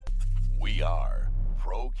We are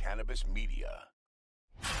Pro Cannabis Media.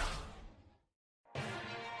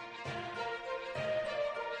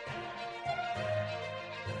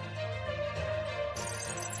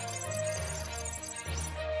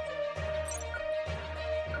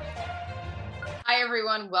 Hi,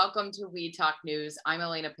 everyone. Welcome to Weed Talk News. I'm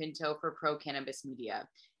Elena Pinto for Pro Cannabis Media,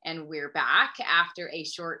 and we're back after a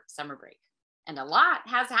short summer break. And a lot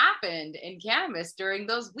has happened in cannabis during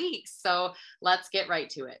those weeks, so let's get right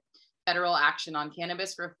to it. Federal action on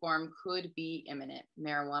cannabis reform could be imminent.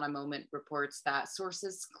 Marijuana Moment reports that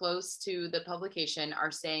sources close to the publication are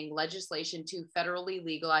saying legislation to federally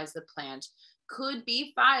legalize the plant could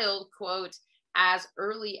be filed, quote, as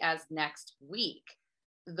early as next week,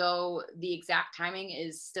 though the exact timing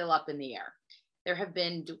is still up in the air. There have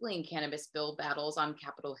been dueling cannabis bill battles on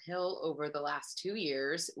Capitol Hill over the last 2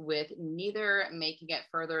 years, with neither making it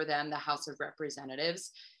further than the House of Representatives.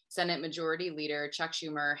 Senate Majority Leader Chuck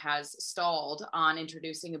Schumer has stalled on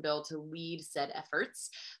introducing a bill to lead said efforts,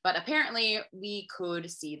 but apparently we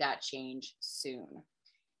could see that change soon.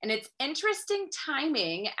 And it's interesting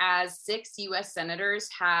timing as 6 U.S. senators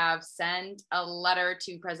have sent a letter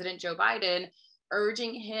to President Joe Biden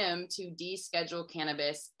urging him to deschedule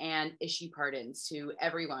cannabis and issue pardons to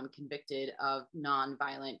everyone convicted of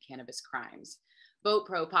nonviolent cannabis crimes. Vote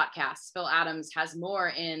Pro Podcast, Phil Adams has more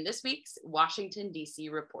in this week's Washington, D.C.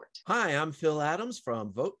 report. Hi, I'm Phil Adams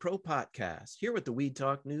from Vote Pro Podcast, here with the Weed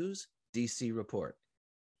Talk News D.C. report.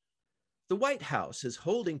 The White House is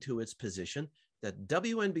holding to its position that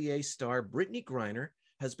WNBA star Brittany Griner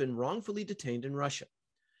has been wrongfully detained in Russia.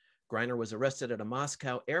 Griner was arrested at a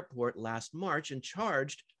Moscow airport last March and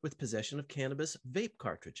charged with possession of cannabis vape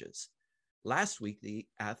cartridges. Last week, the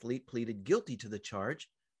athlete pleaded guilty to the charge,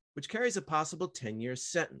 which carries a possible 10-year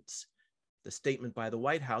sentence. The statement by the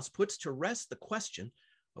White House puts to rest the question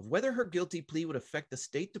of whether her guilty plea would affect the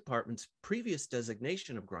State Department's previous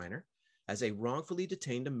designation of Griner as a wrongfully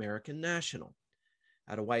detained American national.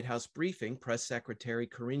 At a White House briefing, Press Secretary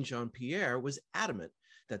Karine Jean-Pierre was adamant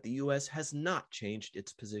that the U.S. has not changed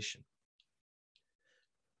its position.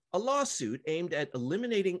 A lawsuit aimed at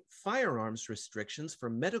eliminating firearms restrictions for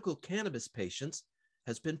medical cannabis patients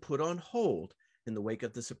has been put on hold in the wake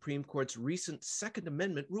of the Supreme Court's recent Second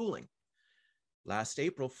Amendment ruling. Last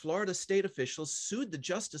April, Florida state officials sued the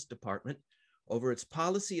Justice Department over its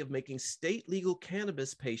policy of making state legal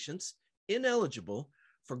cannabis patients ineligible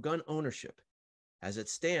for gun ownership. As it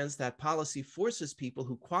stands, that policy forces people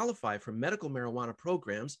who qualify for medical marijuana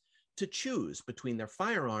programs to choose between their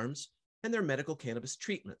firearms and their medical cannabis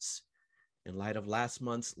treatments. In light of last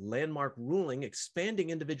month's landmark ruling expanding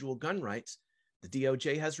individual gun rights, the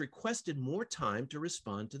DOJ has requested more time to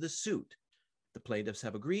respond to the suit. The plaintiffs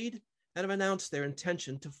have agreed and have announced their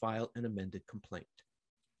intention to file an amended complaint.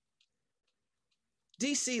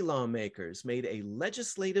 DC lawmakers made a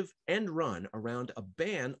legislative end run around a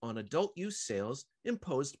ban on adult use sales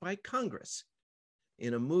imposed by Congress.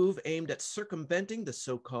 In a move aimed at circumventing the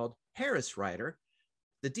so-called Harris Rider,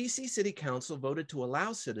 the DC City Council voted to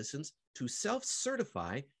allow citizens to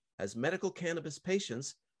self-certify as medical cannabis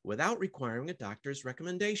patients without requiring a doctor's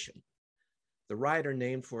recommendation. The rider,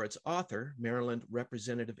 named for its author, Maryland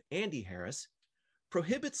Representative Andy Harris,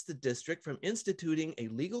 prohibits the district from instituting a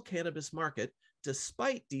legal cannabis market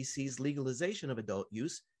despite DC's legalization of adult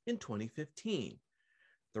use in 2015.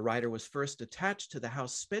 The rider was first attached to the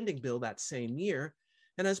House spending bill that same year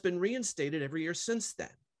and has been reinstated every year since then.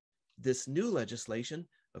 This new legislation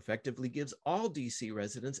effectively gives all DC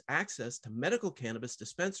residents access to medical cannabis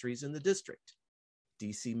dispensaries in the district.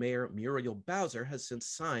 DC Mayor Muriel Bowser has since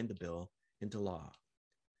signed the bill into law.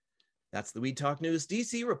 That's the Weed Talk News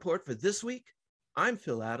DC report for this week. I'm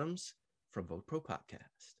Phil Adams from Vote Pro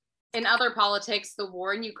Podcast. In other politics, the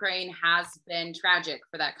war in Ukraine has been tragic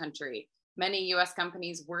for that country. Many U.S.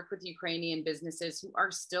 companies work with Ukrainian businesses who are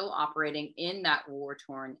still operating in that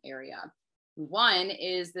war-torn area. One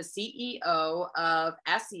is the CEO of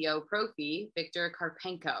SEO Profi, Viktor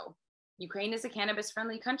Karpenko. Ukraine is a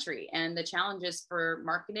cannabis-friendly country, and the challenges for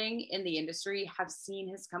marketing in the industry have seen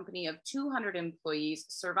his company of 200 employees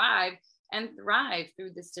survive and thrive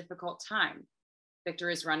through this difficult time.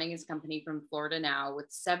 Victor is running his company from Florida now, with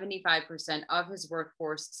 75% of his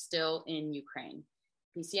workforce still in Ukraine.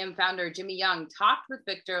 PCM founder Jimmy Young talked with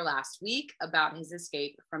Victor last week about his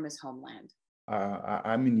escape from his homeland.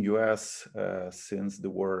 I'm in US since the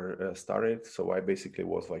war started, so I basically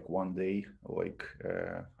was like one day,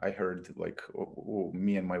 I heard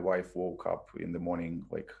me and my wife woke up in the morning,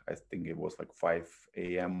 I think it was 5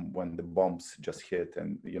 a.m. when the bombs just hit,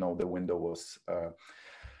 and the window was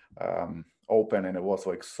open and it was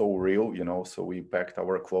like so real, you know. So we packed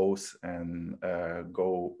our clothes and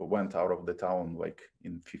went out of the town like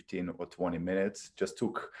in 15 or 20 minutes. Just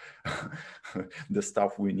took the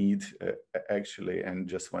stuff we need actually, and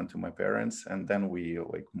just went to my parents. And then we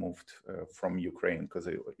like moved from Ukraine because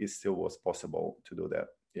it still was possible to do that.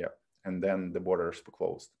 Yeah, and then the borders were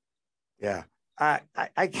closed. Yeah.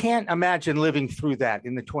 I can't imagine living through that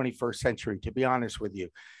in the 21st century, to be honest with you.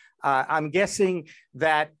 I'm guessing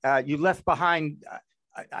that you left behind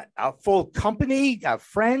a full company,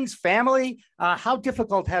 friends, family. How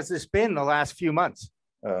difficult has this been the last few months?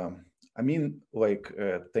 I mean, like,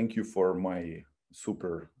 thank you for my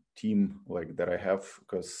super team like that I have,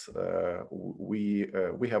 because we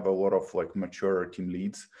have a lot of like mature team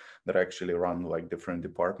leads that actually run like different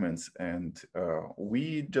departments, and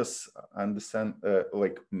we just understand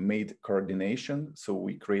like made coordination. So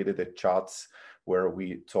we created a chats where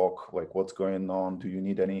we talk like what's going on, do you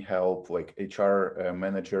need any help, like HR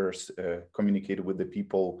managers communicate with the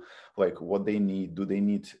people like what they need, do they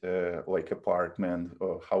need like apartment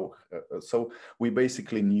or how so we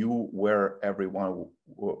basically knew where everyone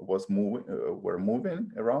was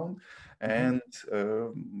moving around. And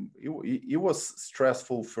it was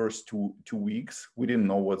stressful first two weeks. We didn't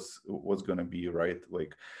know what's gonna be, right?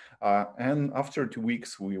 Like and after 2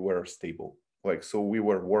 weeks we were stable, like, so we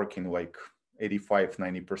were working like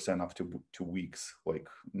 85-90% after 2 weeks, like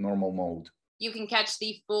normal mode. You can catch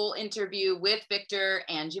the full interview with Victor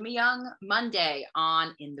and Jimmy Young Monday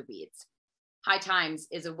on In the Weeds. High Times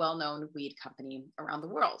is a well-known weed company around the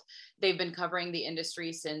world. They've been covering the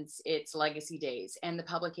industry since its legacy days, and the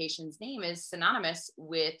publication's name is synonymous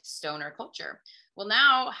with stoner culture. Well,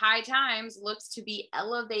 now High Times looks to be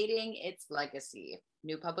elevating its legacy.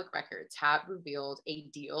 New public records have revealed a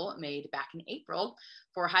deal made back in April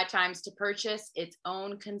for High Times to purchase its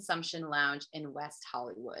own consumption lounge in West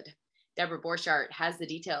Hollywood. Deborah Borchardt has the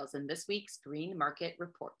details in this week's Green Market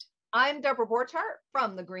Report. I'm Deborah Borchardt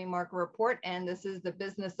from the Green Market Report, and this is the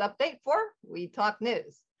business update for Weed Talk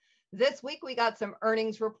News. This week, we got some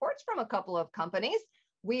earnings reports from a couple of companies.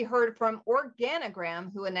 We heard from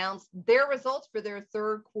Organigram, who announced their results for their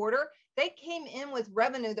third quarter. They came in with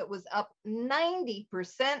revenue that was up 90%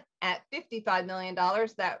 at $55 million.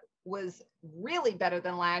 That was really better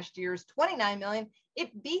than last year's $29 million.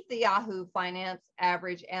 It beat the Yahoo Finance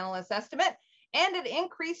average analyst estimate, and it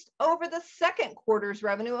increased over the second quarter's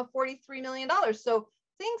revenue of $43 million. So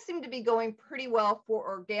things seem to be going pretty well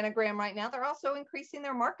for Organigram right now. They're also increasing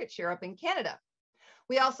their market share up in Canada.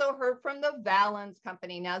 We also heard from the Valens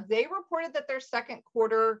company. Now, they reported that their second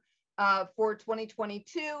quarter for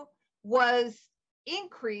 2022 was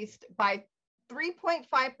increased by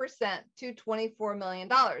 3.5% to $24 million.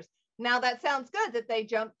 Now, that sounds good that they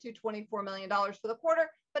jumped to $24 million for the quarter,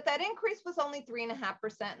 but that increase was only 3.5%,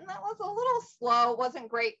 and that was a little slow, wasn't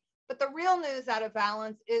great. But the real news out of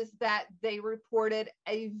Valens is that they reported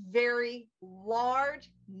a very large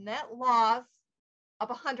net loss of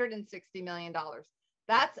 $160 million.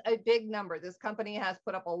 That's a big number. This company has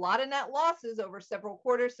put up a lot of net losses over several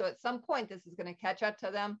quarters, so at some point, this is going to catch up to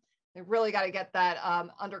them. They've really got to get that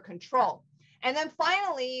under control. And then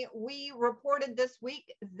finally, we reported this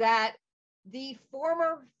week that the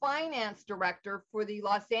former finance director for the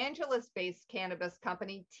Los Angeles-based cannabis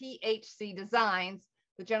company, THC Designs,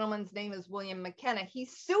 the gentleman's name is William McKenna,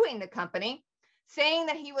 he's suing the company, saying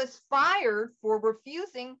that he was fired for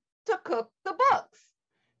refusing to cook the books.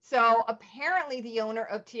 So apparently the owner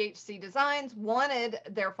of THC Designs wanted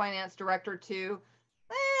their finance director to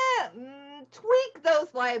tweak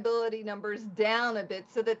those liability numbers down a bit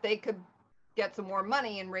so that they could get some more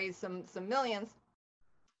money and raise some millions.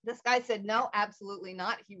 This guy said, no, absolutely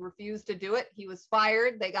not. He refused to do it. He was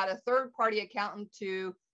fired. They got a third-party accountant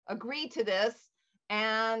to agree to this.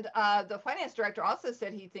 And the finance director also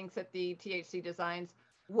said he thinks that the THC Designs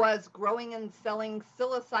was growing and selling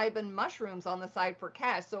psilocybin mushrooms on the side for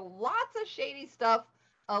cash. So lots of shady stuff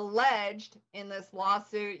alleged in this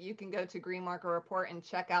lawsuit. You can go to Green Market Report and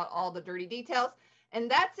check out all the dirty details. And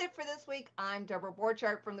that's it for this week. I'm Deborah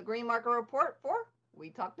Borchardt from the Green Market Report for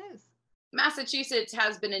Weed Talk News. Massachusetts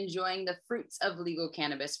has been enjoying the fruits of legal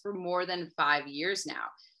cannabis for more than 5 years now,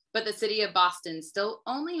 but the city of Boston still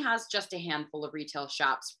only has just a handful of retail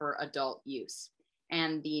shops for adult use.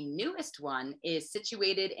 And the newest one is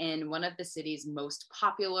situated in one of the city's most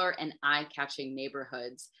popular and eye-catching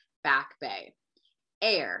neighborhoods, Back Bay.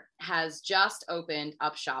 Air has just opened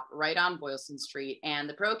up shop right on Boylston Street, and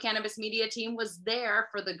the Pro Cannabis Media team was there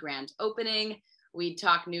for the grand opening. Weed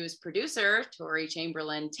Talk News producer Tori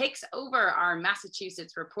Chamberlain takes over our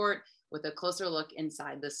Massachusetts report with a closer look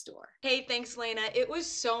inside the store. Hey, thanks, Lena. It was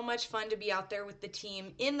so much fun to be out there with the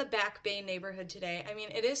team in the Back Bay neighborhood today. I mean,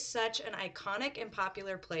 it is such an iconic and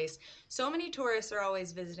popular place. So many tourists are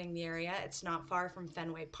always visiting the area. It's not far from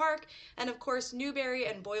Fenway Park. And of course, Newberry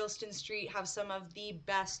and Boylston Street have some of the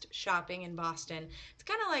best shopping in Boston. It's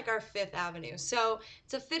kind of like our Fifth Avenue. So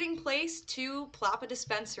it's a fitting place to plop a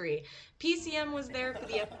dispensary. PCM was there for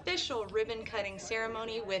the official ribbon cutting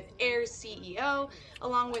ceremony with Ayr's CEO,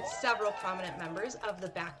 along with several prominent members of the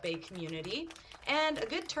Back Bay community, and a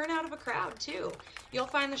good turnout of a crowd too. You'll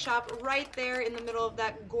find the shop right there in the middle of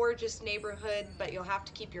that gorgeous neighborhood, but you'll have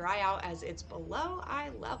to keep your eye out as it's below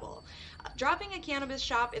eye level. Dropping a cannabis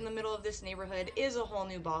shop in the middle of this neighborhood is a whole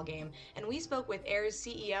new ballgame, and we spoke with Ayr's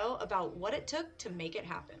CEO about what it took to make it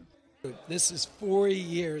happen. This is 4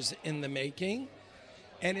 years in the making,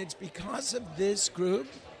 and it's because of this group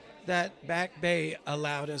that Back Bay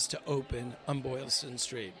allowed us to open on Boylston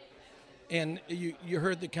Street. And you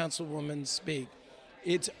heard the councilwoman speak.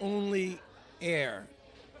 It's only Ayr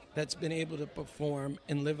that's been able to perform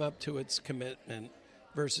and live up to its commitment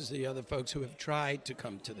versus the other folks who have tried to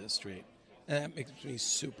come to this street. And that makes me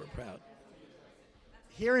super proud.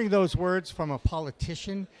 Hearing those words from a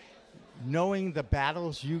politician, knowing the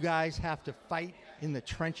battles you guys have to fight in the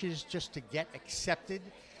trenches just to get accepted,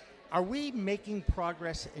 are we making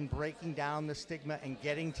progress in breaking down the stigma and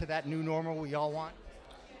getting to that new normal we all want?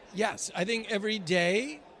 Yes, I think every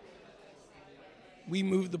day we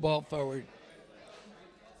move the ball forward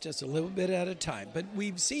just a little bit at a time. But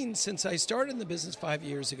we've seen since I started in the business 5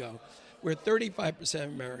 years ago, where 35%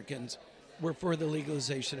 of Americans were for the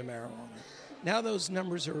legalization of marijuana. Now those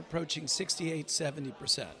numbers are approaching 68,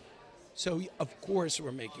 70%. So of course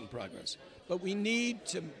we're making progress. But we need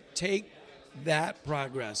to take that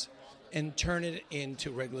progress and turn it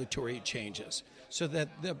into regulatory changes so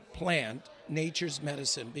that the plant, nature's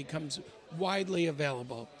medicine, becomes widely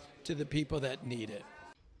available to the people that need it.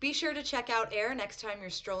 Be sure to check out Ayr next time you're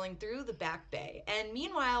strolling through the Back Bay. And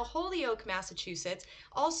meanwhile, Holyoke, Massachusetts,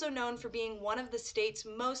 also known for being one of the state's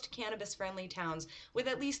most cannabis-friendly towns, with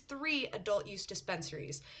at least 3 adult-use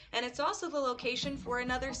dispensaries. And it's also the location for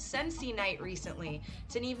another Scentsy night recently.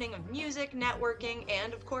 It's an evening of music, networking,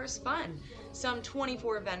 and of course, fun. Some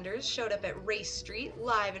 24 vendors showed up at Race Street,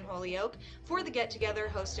 live in Holyoke, for the get-together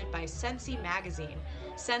hosted by Scentsy Magazine.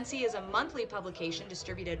 Scentsy is a monthly publication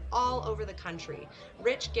distributed all over the country.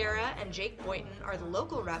 Rich Guerra and Jake Boynton are the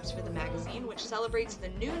local reps for the magazine, which celebrates the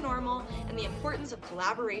new normal and the importance of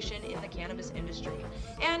collaboration in the cannabis industry.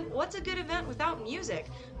 And what's a good event without music?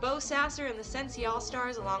 Bo Sasser and the Scentsy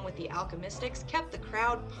All-Stars, along with the Alchemistics, kept the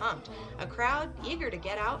crowd pumped. A crowd eager to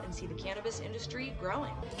get out and see the cannabis industry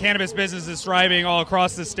growing. Cannabis business is thriving all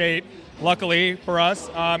across the state, luckily for us,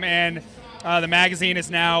 and the magazine is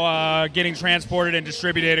now getting transported and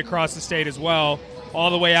distributed across the state as well, all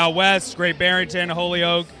the way out west, Great Barrington,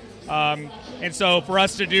 Holyoke. And so for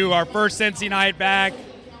us to do our first Scentsy night back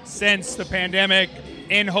since the pandemic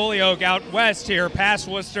in Holyoke out west here, past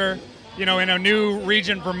Worcester, in a new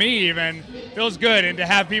region for me even, feels good. And to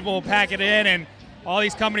have people pack it in and all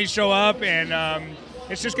these companies show up, and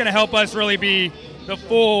it's just going to help us really be the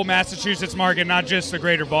full Massachusetts market, not just the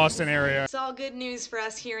greater Boston area. It's all good news for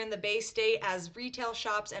us here in the Bay State as retail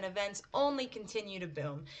shops and events only continue to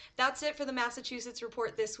boom. That's it for the Massachusetts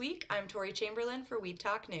Report this week. I'm Tori Chamberlain for Weed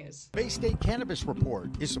Talk News. Bay State Cannabis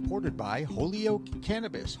Report is supported by Holyoke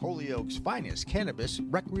Cannabis, Holyoke's finest cannabis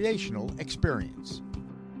recreational experience.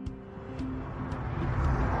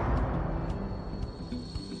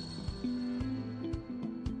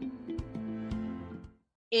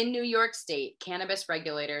 In New York State, cannabis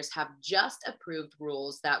regulators have just approved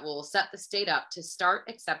rules that will set the state up to start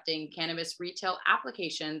accepting cannabis retail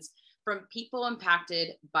applications from people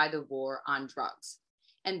impacted by the war on drugs.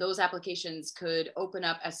 And those applications could open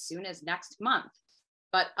up as soon as next month.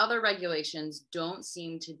 But other regulations don't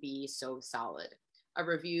seem to be so solid. A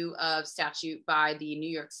review of statute by the New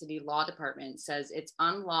York City Law Department says it's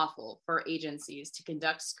unlawful for agencies to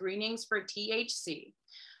conduct screenings for THC.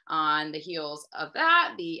 On the heels of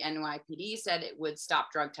that, the NYPD said it would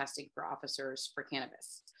stop drug testing for officers for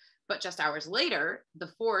cannabis. But just hours later,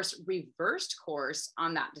 the force reversed course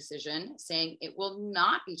on that decision, saying it will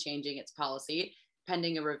not be changing its policy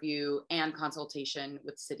pending a review and consultation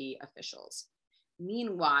with city officials.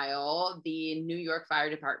 Meanwhile, the New York Fire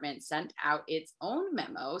Department sent out its own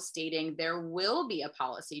memo stating there will be a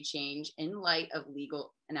policy change in light of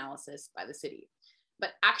legal analysis by the city.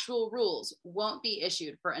 But actual rules won't be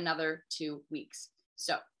issued for another 2 weeks.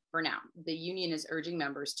 So for now, the union is urging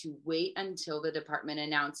members to wait until the department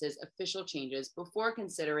announces official changes before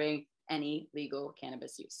considering any legal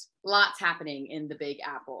cannabis use. Lots happening in the Big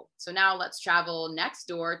Apple. So now let's travel next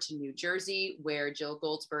door to New Jersey, where Jill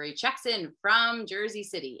Goldsberry checks in from Jersey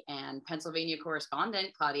City, and Pennsylvania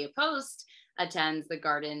correspondent Claudia Post attends the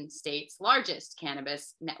Garden State's largest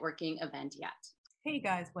cannabis networking event yet. Hey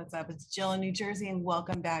guys, what's up? It's Jill in New Jersey and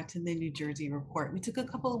welcome back to the New Jersey Report. We took a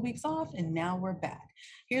couple of weeks off and now we're back.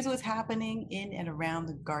 Here's what's happening in and around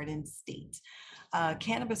the Garden State.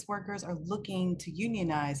 Cannabis workers are looking to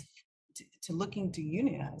unionize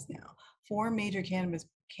now. 4 major cannabis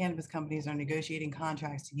companies are negotiating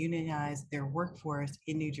contracts to unionize their workforce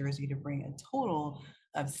in New Jersey to bring a total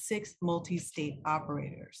of 6 multi-state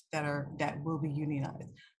operators that will be unionized.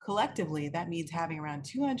 Collectively, that means having around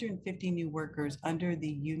 250 new workers under the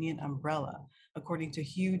union umbrella, according to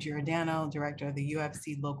Hugh Giordano, director of the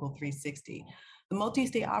UFC Local 360. The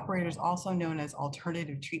multi-state operators, also known as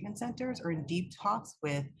alternative treatment centers, are in deep talks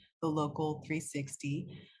with the Local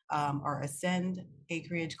 360, are Ascend,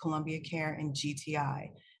 Acreage, Columbia Care, and GTI.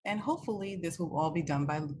 And hopefully this will all be done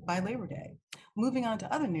by Labor Day. Moving on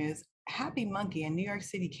to other news, Happy Monkey, a New York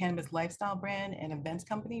City cannabis lifestyle brand and events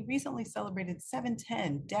company, recently celebrated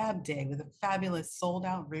 710 Dab Day with a fabulous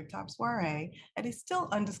sold-out rooftop soiree at a still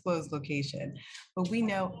undisclosed location. But we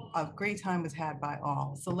know a great time was had by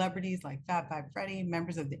all. Celebrities like Fab Five Freddy,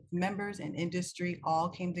 members and industry all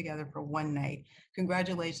came together for one night.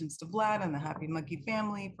 Congratulations to Vlad and the Happy Monkey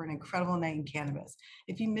family for an incredible night in cannabis.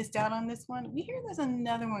 If you missed out on this one, we hear there's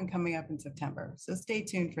another one coming up in September, so stay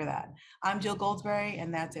tuned for that. I'm Jill Goldsberry,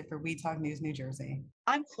 and that's it for We Talk News New Jersey.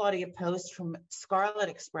 I'm Claudia Post from Scarlet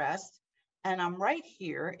Express, and I'm right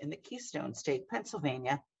here in the Keystone State,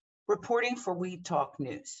 Pennsylvania, reporting for We Talk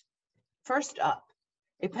News. First up,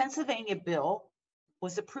 a Pennsylvania bill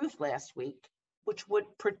was approved last week, which would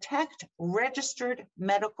protect registered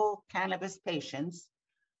medical cannabis patients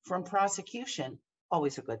from prosecution,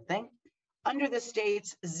 always a good thing, under the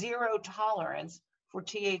state's zero tolerance for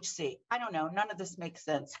THC. I don't know, none of this makes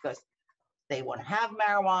sense because they want to have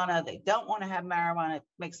marijuana, they don't want to have marijuana, it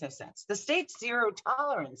makes no sense. The state's zero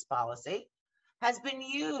tolerance policy has been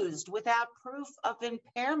used without proof of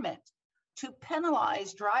impairment to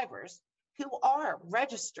penalize drivers who are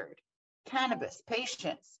registered cannabis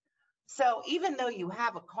patients. So even though you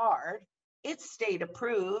have a card, it's state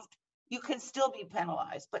approved, you can still be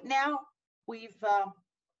penalized. But now we're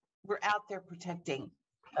out there protecting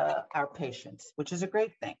our patients, which is a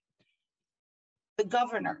great thing. The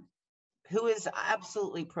governor, who is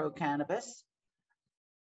absolutely pro-cannabis,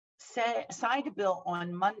 signed a bill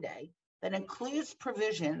on Monday that includes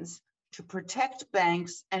provisions to protect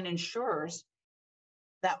banks and insurers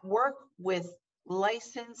that work with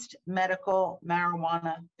licensed medical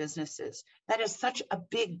marijuana businesses. That is such a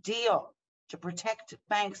big deal to protect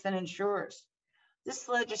banks and insurers. This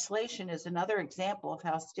legislation is another example of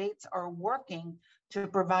how states are working to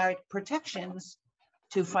provide protections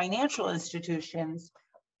to financial institutions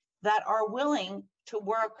that are willing to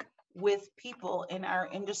work with people in our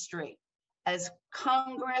industry as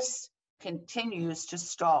Congress continues to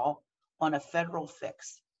stall on a federal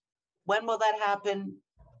fix. When will that happen?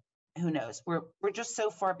 Who knows? We're just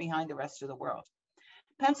so far behind the rest of the world.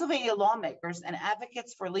 Pennsylvania lawmakers and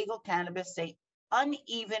advocates for legal cannabis say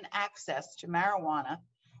uneven access to marijuana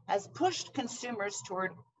has pushed consumers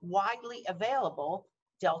toward widely available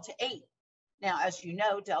Delta-8. Now, as you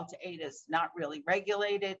know, Delta-8 is not really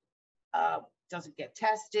regulated, doesn't get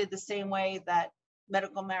tested the same way that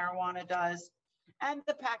medical marijuana does. And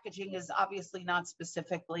the packaging is obviously not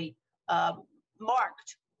specifically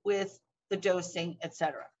marked with the dosing, et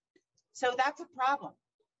cetera. So that's a problem.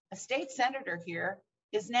 A state senator here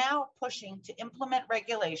is now pushing to implement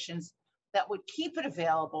regulations that would keep it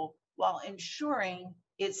available while ensuring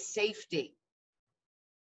its safety.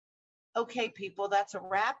 Okay, people, that's a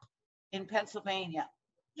wrap in Pennsylvania.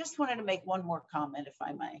 Just wanted to make one more comment, if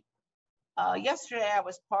I may. Yesterday, I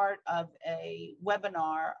was part of a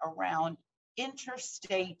webinar around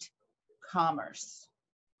interstate commerce.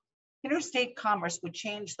 Interstate commerce would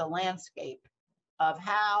change the landscape of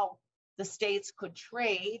how the states could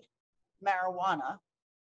trade marijuana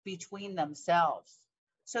between themselves,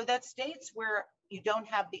 so that states where you don't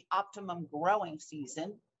have the optimum growing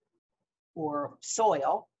season or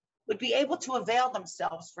soil would be able to avail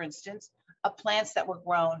themselves, for instance, of plants that were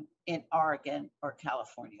grown in Oregon or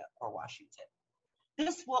California or Washington.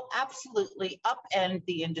 This will absolutely upend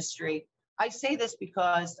the industry. I say this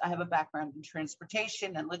because I have a background in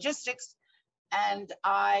transportation and logistics, and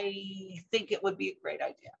I think it would be a great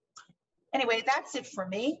idea. Anyway, that's it for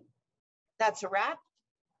me. That's a wrap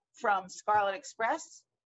from Scarlet Express,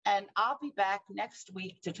 and I'll be back next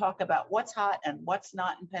week to talk about what's hot and what's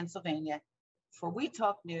not in Pennsylvania for We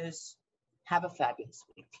Talk News Have a fabulous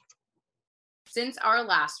week. Since our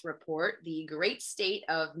last report, the great state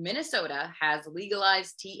of Minnesota has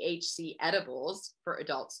legalized THC edibles for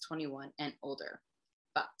adults 21 and older,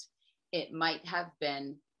 but it might have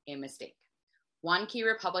been a mistake. One key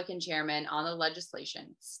Republican chairman on the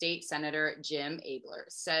legislation, State Senator Jim Abler,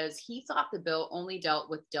 says he thought the bill only dealt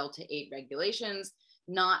with Delta 8 regulations,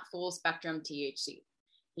 not full spectrum THC.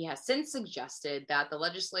 He has since suggested that the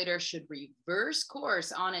legislature should reverse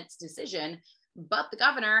course on its decision, but the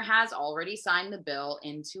governor has already signed the bill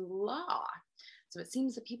into law. So it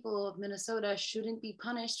seems the people of Minnesota shouldn't be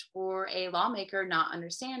punished for a lawmaker not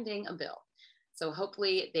understanding a bill. So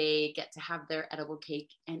hopefully they get to have their edible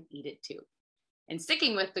cake and eat it too. And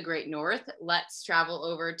sticking with the Great North, let's travel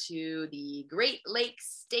over to the Great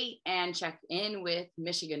Lakes State and check in with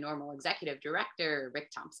Michigan NORML Executive Director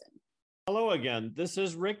Rick Thompson. Hello again. This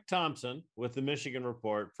is Rick Thompson with the Michigan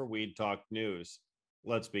Report for Weed Talk News.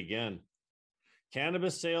 Let's begin.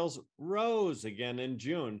 Cannabis sales rose again in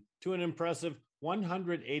June to an impressive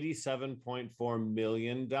 $187.4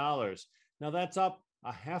 million. Now that's up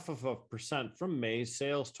 0.5% from May's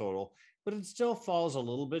sales total, but it still falls a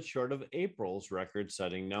little bit short of April's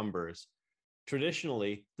record-setting numbers.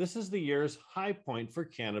 Traditionally, this is the year's high point for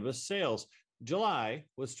cannabis sales. July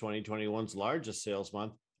was 2021's largest sales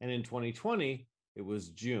month, and in 2020, it was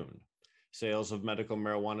June. Sales of medical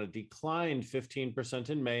marijuana declined 15%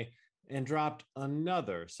 in May and dropped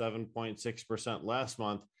another 7.6% last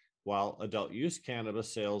month, while adult use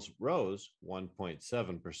cannabis sales rose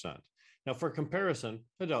 1.7%. Now, for comparison,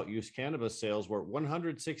 adult use cannabis sales were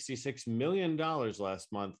 $166 million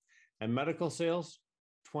last month, and medical sales,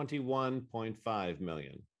 $21.5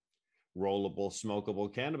 million. Rollable,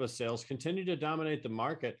 smokable cannabis sales continue to dominate the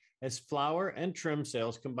market as flower and trim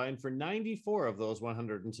sales combined for 94 of those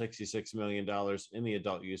 $166 million in the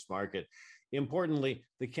adult use market. Importantly,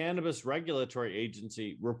 the Cannabis Regulatory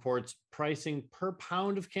Agency reports pricing per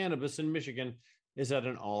pound of cannabis in Michigan is at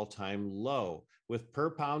an all-time low, with per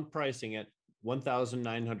pound pricing at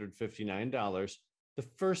 $1,959, the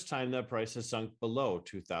first time that price has sunk below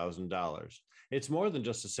 $2,000. It's more than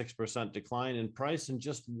just a 6% decline in price in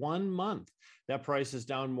just 1 month. That price is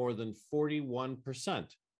down more than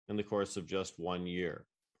 41% in the course of just 1 year.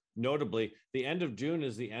 Notably, the end of June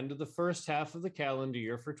is the end of the first half of the calendar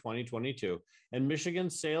year for 2022, and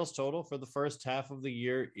Michigan's sales total for the first half of the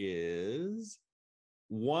year is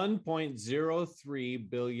 $1.03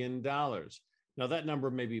 billion. Now, that number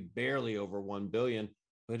may be barely over $1 billion,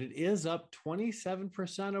 but it is up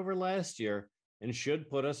 27% over last year and should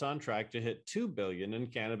put us on track to hit $2 billion in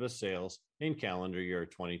cannabis sales in calendar year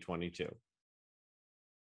 2022.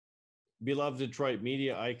 Beloved Detroit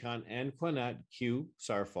media icon Antoinette Q.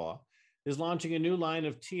 Sarfaw is launching a new line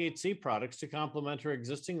of THC products to complement her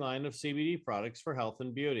existing line of CBD products for health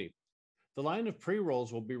and beauty. The line of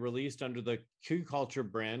pre-rolls will be released under the Q Culture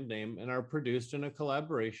brand name and are produced in a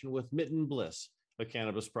collaboration with Mitten Bliss, a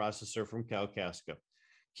cannabis processor from Kalkaska.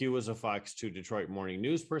 Q was a Fox 2 Detroit Morning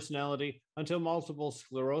News personality until multiple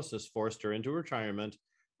sclerosis forced her into retirement,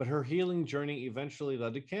 but her healing journey eventually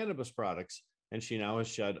led to cannabis products, and she now has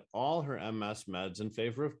shed all her MS meds in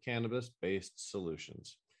favor of cannabis-based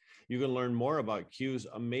solutions. You can learn more about Q's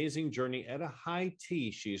amazing journey at a high tea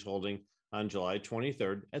she's holding on July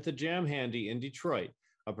 23rd at the Jam Handy in Detroit,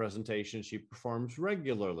 a presentation she performs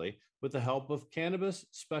regularly with the help of cannabis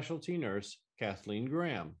specialty nurse Kathleen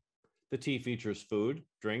Graham. The tea features food,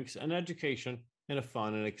 drinks, and education in a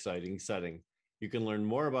fun and exciting setting. You can learn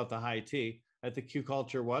more about the high tea at the Q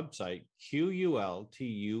Culture website, QULTURE.com.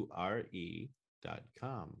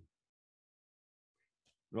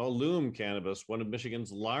 Well, Lume Cannabis, one of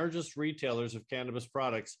Michigan's largest retailers of cannabis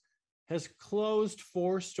products, has closed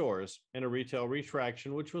 4 stores in a retail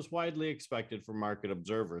retraction, which was widely expected from market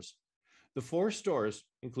observers. The 4 stores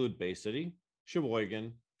include Bay City,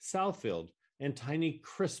 Sheboygan, Southfield, and tiny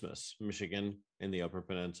Christmas, Michigan, in the Upper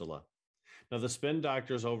Peninsula. Now, the spin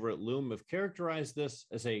doctors over at Lume have characterized this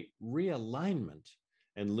as a realignment,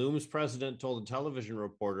 and Lume's president told a television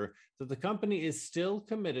reporter that the company is still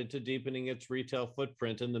committed to deepening its retail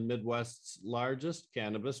footprint in the Midwest's largest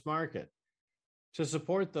cannabis market. To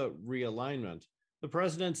support the realignment, the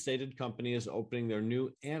president stated company is opening their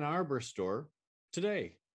new Ann Arbor store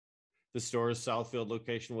today. The store's Southfield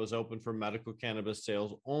location was open for medical cannabis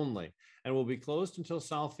sales only and will be closed until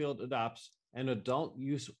Southfield adopts an adult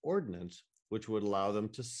use ordinance, which would allow them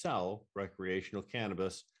to sell recreational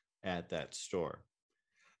cannabis at that store.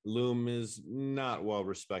 Lume is not well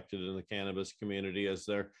respected in the cannabis community as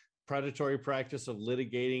their predatory practice of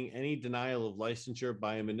litigating any denial of licensure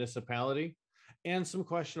by a municipality and some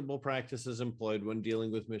questionable practices employed when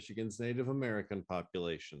dealing with Michigan's Native American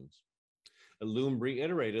populations. Illume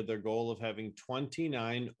reiterated their goal of having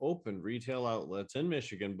 29 open retail outlets in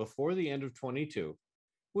Michigan before the end of 22,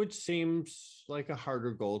 which seems like a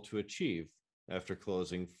harder goal to achieve after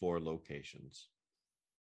closing 4 locations.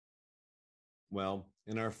 Well,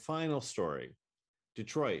 in our final story,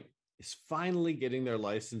 Detroit is finally getting their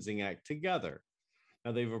licensing act together.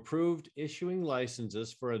 Now, they've approved issuing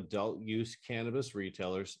licenses for adult use cannabis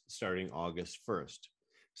retailers starting August 1st.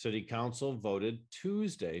 City Council voted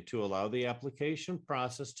Tuesday to allow the application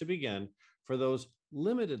process to begin for those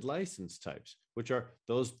limited license types, which are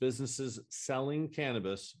those businesses selling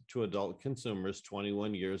cannabis to adult consumers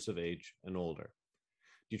 21 years of age and older.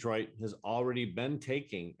 Detroit has already been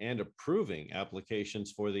taking and approving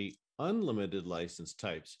applications for the unlimited license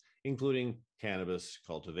types, including cannabis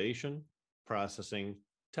cultivation, processing,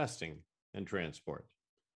 testing, and transport.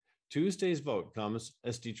 Tuesday's vote comes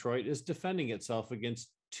as Detroit is defending itself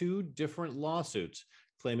against 2 different lawsuits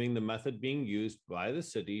claiming the method being used by the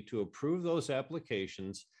city to approve those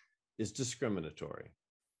applications is discriminatory.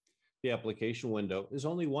 The application window is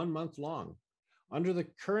only 1 month long. Under the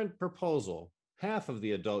current proposal, half of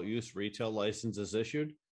the adult use retail licenses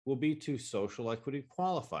issued will be to social equity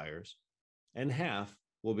qualifiers, and half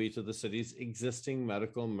will be to the city's existing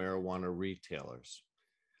medical marijuana retailers.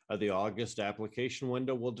 The August application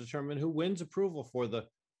window will determine who wins approval for the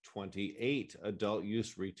 28 adult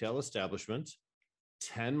use retail establishments,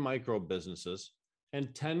 10 micro businesses,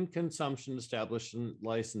 and 10 consumption establishment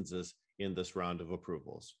licenses in this round of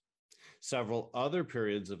approvals. Several other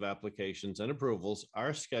periods of applications and approvals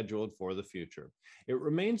are scheduled for the future. It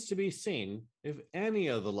remains to be seen if any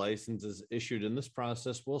of the licenses issued in this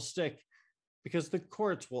process will stick, because the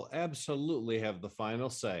courts will absolutely have the final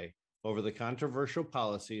say over the controversial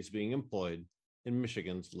policies being employed in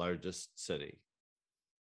Michigan's largest city.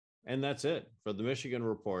 And that's it for the Michigan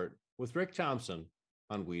Report with Rick Thompson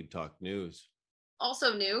on Weed Talk News.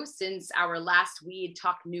 Also new since our last Weed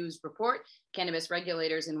Talk News report, cannabis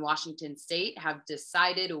regulators in Washington state have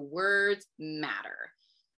decided words matter,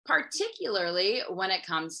 particularly when it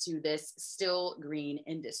comes to this still green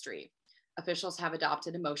industry. Officials have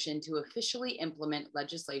adopted a motion to officially implement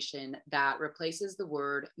legislation that replaces the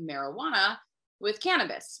word marijuana with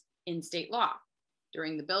cannabis in state law.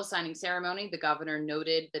 During the bill signing ceremony, the governor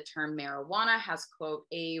noted the term marijuana has, quote,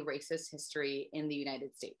 a racist history in the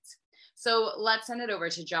United States. So let's send it over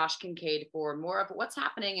to Josh Kincaid for more of what's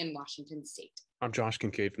happening in Washington state. I'm Josh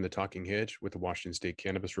Kincaid from the Talking Hedge with the Washington State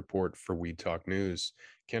Cannabis Report for Weed Talk News.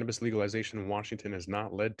 Cannabis legalization in Washington has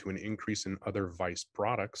not led to an increase in other vice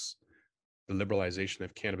products. The liberalization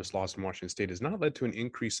of cannabis laws in Washington state has not led to an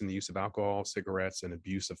increase in the use of alcohol, cigarettes, and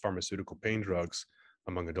abuse of pharmaceutical pain drugs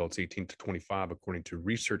among adults 18 to 25, according to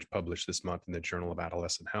research published this month in the Journal of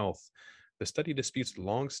Adolescent Health. The study disputes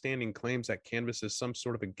long-standing claims that cannabis is some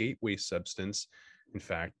sort of a gateway substance. In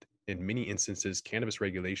fact, in many instances, cannabis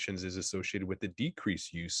regulations is associated with the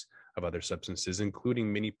decreased use of other substances,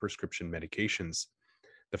 including many prescription medications.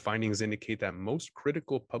 The findings indicate that most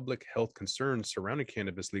critical public health concerns surrounding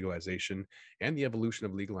cannabis legalization and the evolution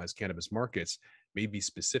of legalized cannabis markets may be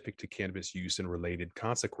specific to cannabis use and related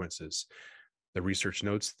consequences. The research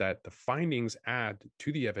notes that the findings add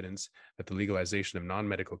to the evidence that the legalization of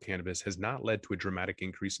non-medical cannabis has not led to a dramatic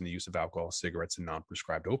increase in the use of alcohol, cigarettes, and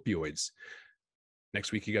non-prescribed opioids.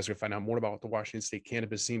 Next week, you guys are going to find out more about the Washington State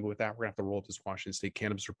cannabis scene. But with that, we're going to have to roll up this Washington State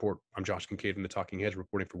Cannabis Report. I'm Josh Kincaid from the Talking Hedge,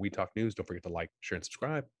 reporting for Weed Talk News. Don't forget to like, share, and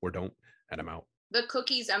subscribe, or don't, and I'm out. The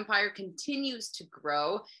cookies empire continues to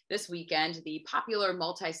grow. This weekend, the popular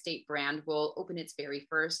multi-state brand will open its very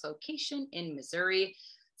first location in Missouri,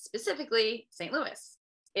 specifically St. Louis.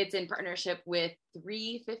 It's in partnership with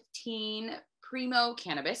 315 Primo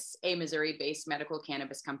Cannabis, a Missouri-based medical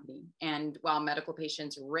cannabis company. And while medical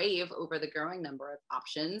patients rave over the growing number of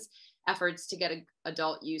options, efforts to get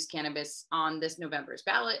adult use cannabis on this November's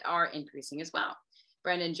ballot are increasing as well.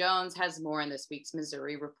 Brandon Jones has more in this week's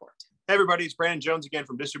Missouri Report. Hey everybody, it's Brandon Jones again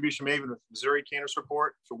from Distribution Maven with Missouri Cannabis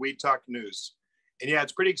Report for Weed Talk News. And yeah,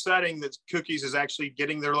 it's pretty exciting that Cookies is actually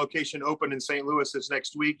getting their location open in St. Louis this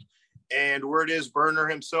next week. And word is Berner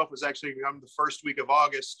himself is actually coming the first week of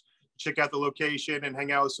August. Check out the location and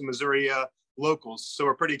hang out with some Missouri locals. So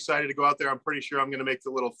we're pretty excited to go out there. I'm pretty sure I'm going to make the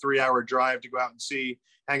little 3-hour drive to go out and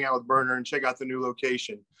hang out with Berner and check out the new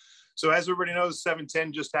location. So as everybody knows,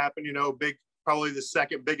 7/10 just happened, probably the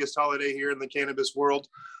second biggest holiday here in the cannabis world.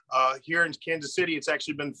 Here in Kansas City, it's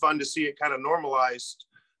actually been fun to see it kind of normalized.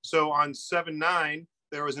 So on 7/9,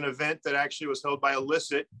 there was an event that actually was held by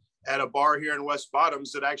Illicit at a bar here in West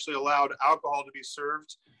Bottoms that actually allowed alcohol to be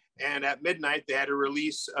served. And at midnight, they had a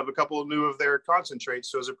release of a couple of new of their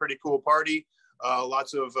concentrates. So it was a pretty cool party.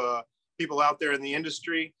 Lots of people out there in the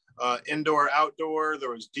industry. indoor, outdoor.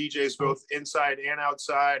 There was DJs both inside and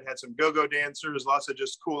outside, had some go-go dancers, lots of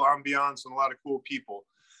just cool ambiance and a lot of cool people.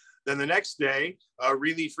 Then the next day,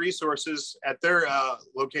 Relief Resources at their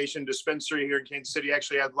location dispensary here in Kansas City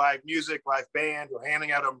actually had live music, live band. We're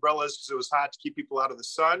handing out umbrellas because it was hot to keep people out of the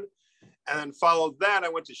sun. And then followed that, I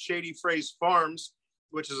went to Shady Phrase Farms,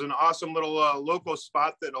 which is an awesome little local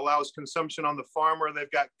spot that allows consumption on the farm where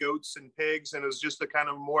they've got goats and pigs. And it was just a kind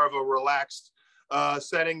of more of a relaxed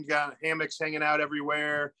setting, got hammocks hanging out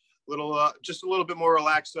everywhere, just a little bit more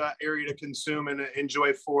relaxed area to consume and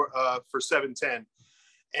enjoy for 710.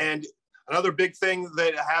 And another big thing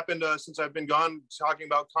that happened since I've been gone talking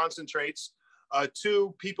about concentrates,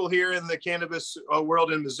 two people here in the cannabis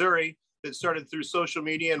world in Missouri that started through social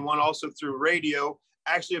media and one also through radio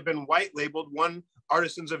actually have been white labeled. One,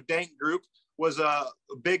 Artisans of Dank group, was a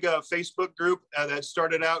big Facebook group that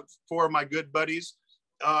started out for my good buddies.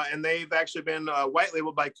 And they've actually been white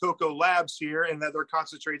labeled by Coco Labs here, and that their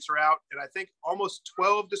concentrates are out in I think almost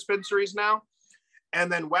 12 dispensaries now. And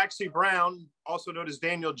then Waxy Brown, also known as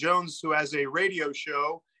Daniel Jones, who has a radio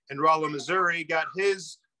show in Rolla, Missouri, got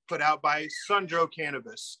his put out by Sundro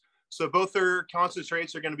Cannabis. So both their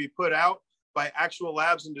concentrates are going to be put out by actual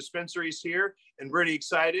labs and dispensaries here, and really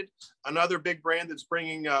excited. Another big brand that's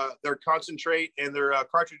bringing their concentrate and their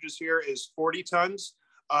cartridges here is 40 Tons.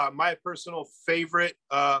 My personal favorite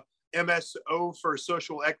MSO for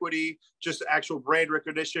social equity, just actual brand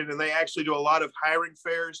recognition. And they actually do a lot of hiring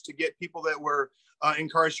fairs to get people that were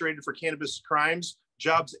incarcerated for cannabis crimes,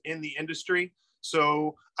 jobs in the industry.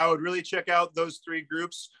 So I would really check out those three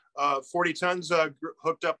groups. 40 Tons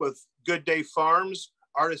hooked up with Good Day Farms,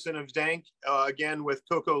 Artisan of Dank, again with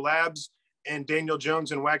Coco Labs, and Daniel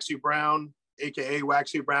Jones and Waxy Brown, aka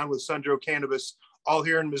Waxy Brown with Sundro Cannabis, all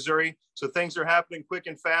here in Missouri. So things are happening quick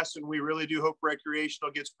and fast, and we really do hope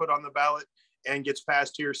recreational gets put on the ballot and gets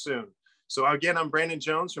passed here soon. So again, I'm Brandon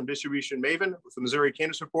Jones from Distribution Maven with the Missouri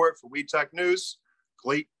Cannabis Report for Weed Talk News.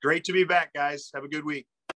 Great to be back, guys. Have a good week.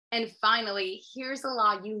 And finally, here's a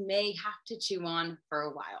law you may have to chew on for a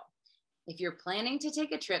while. If you're planning to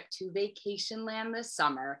take a trip to vacation land this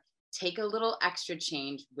summer, take a little extra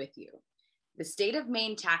change with you. The state of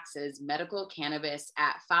Maine taxes medical cannabis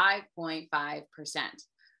at 5.5%,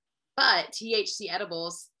 but THC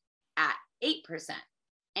edibles at 8%.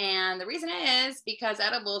 And the reason is because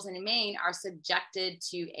edibles in Maine are subjected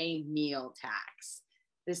to a meal tax,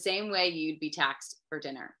 the same way you'd be taxed for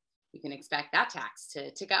dinner. You can expect that tax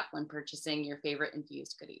to tick up when purchasing your favorite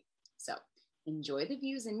infused goodie. So enjoy the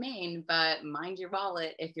views in Maine, but mind your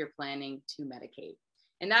wallet if you're planning to medicate.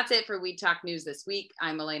 And that's it for Weed Talk News this week.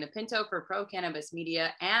 I'm Elena Pinto for Pro Cannabis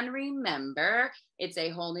Media. And remember, it's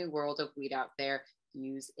a whole new world of weed out there.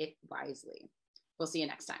 Use it wisely. We'll see you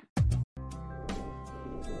next time.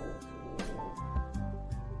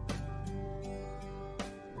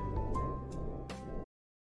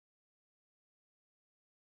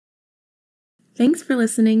 Thanks for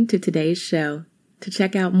listening to today's show. To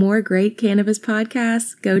check out more great cannabis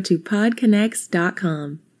podcasts, go to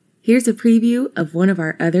podconnects.com. Here's a preview of one of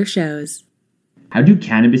our other shows. How do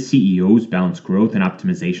cannabis CEOs balance growth and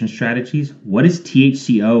optimization strategies? What is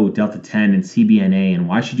THCO, Delta-10, and CBNA, and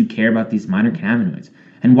why should you care about these minor cannabinoids?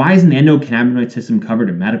 And why isn't the endocannabinoid system covered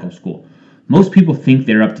in medical school? Most people think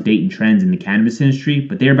they're up to date in trends in the cannabis industry,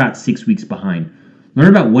 but they're about 6 weeks behind. Learn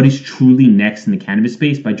about what is truly next in the cannabis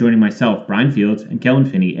space by joining myself, Brian Fields, and Kellen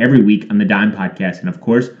Finney every week on the Dime Podcast, and of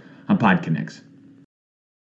course, on PodConnects.